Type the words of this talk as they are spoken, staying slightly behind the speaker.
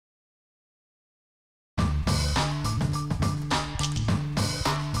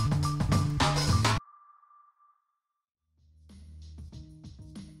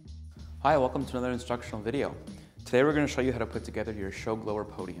Hi, welcome to another instructional video. Today we're going to show you how to put together your ShowGlower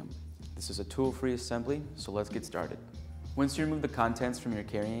Podium. This is a tool-free assembly, so let's get started. Once you remove the contents from your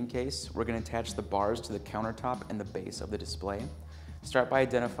carrying case, we're going to attach the bars to the countertop and the base of the display. Start by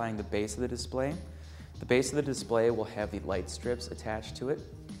identifying the base of the display. The base of the display will have the light strips attached to it,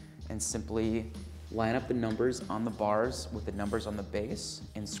 and simply line up the numbers on the bars with the numbers on the base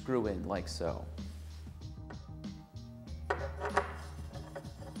and screw in like so.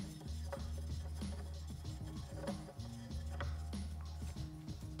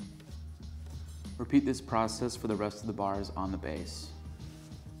 Repeat this process for the rest of the bars on the base.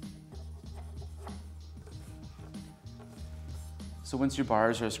 So once your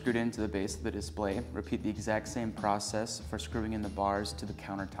bars are screwed into the base of the display, repeat the exact same process for screwing in the bars to the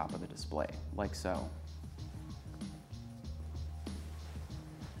countertop of the display, like so.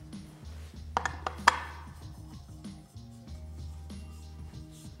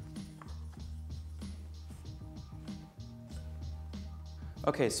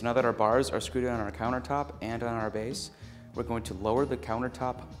 Okay, so now that our bars are screwed in on our countertop and on our base, we're going to lower the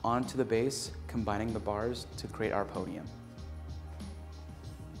countertop onto the base, combining the bars to create our podium.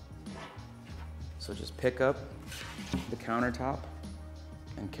 So just pick up the countertop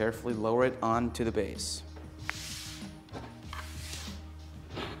and carefully lower it onto the base.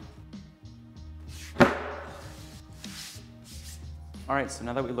 All right, so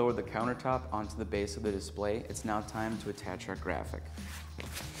now that we lowered the countertop onto the base of the display, it's now time to attach our graphic.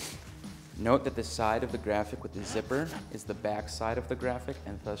 Note that the side of the graphic with the zipper is the back side of the graphic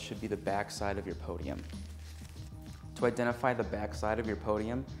and thus should be the back side of your podium. To identify the back side of your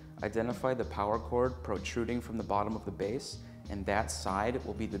podium, identify the power cord protruding from the bottom of the base, and that side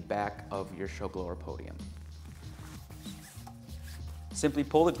will be the back of your ShowGlower podium. Simply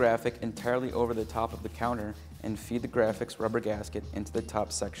pull the graphic entirely over the top of the counter and feed the graphic's rubber gasket into the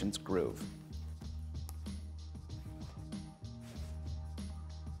top section's groove.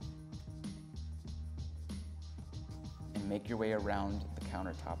 And make your way around the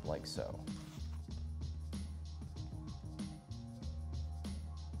countertop like so.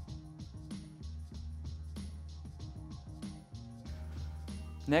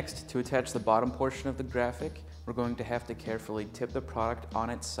 Next, to attach the bottom portion of the graphic, we're going to have to carefully tip the product on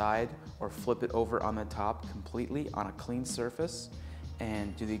its side or flip it over on the top completely on a clean surface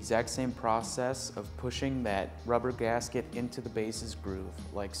and do the exact same process of pushing that rubber gasket into the base's groove,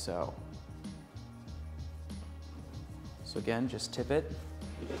 like so. So again, just tip it,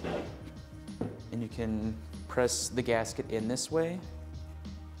 and you can press the gasket in this way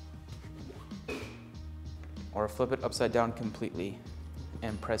or flip it upside down completely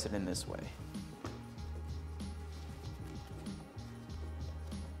and press it in this way.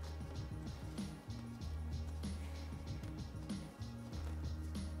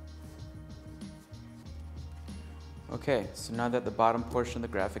 Okay, so now that the bottom portion of the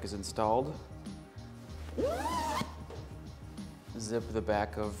graphic is installed, zip the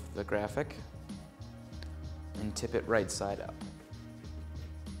back of the graphic and tip it right side up.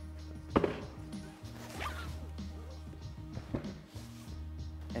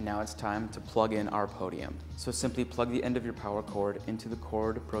 And now it's time to plug in our podium. So simply plug the end of your power cord into the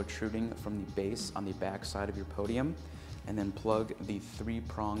cord protruding from the base on the back side of your podium, and then plug the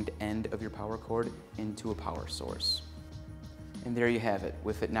three-pronged end of your power cord into a power source. And there you have it.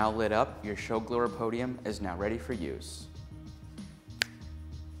 With it now lit up, your ShowGlower Podium is now ready for use.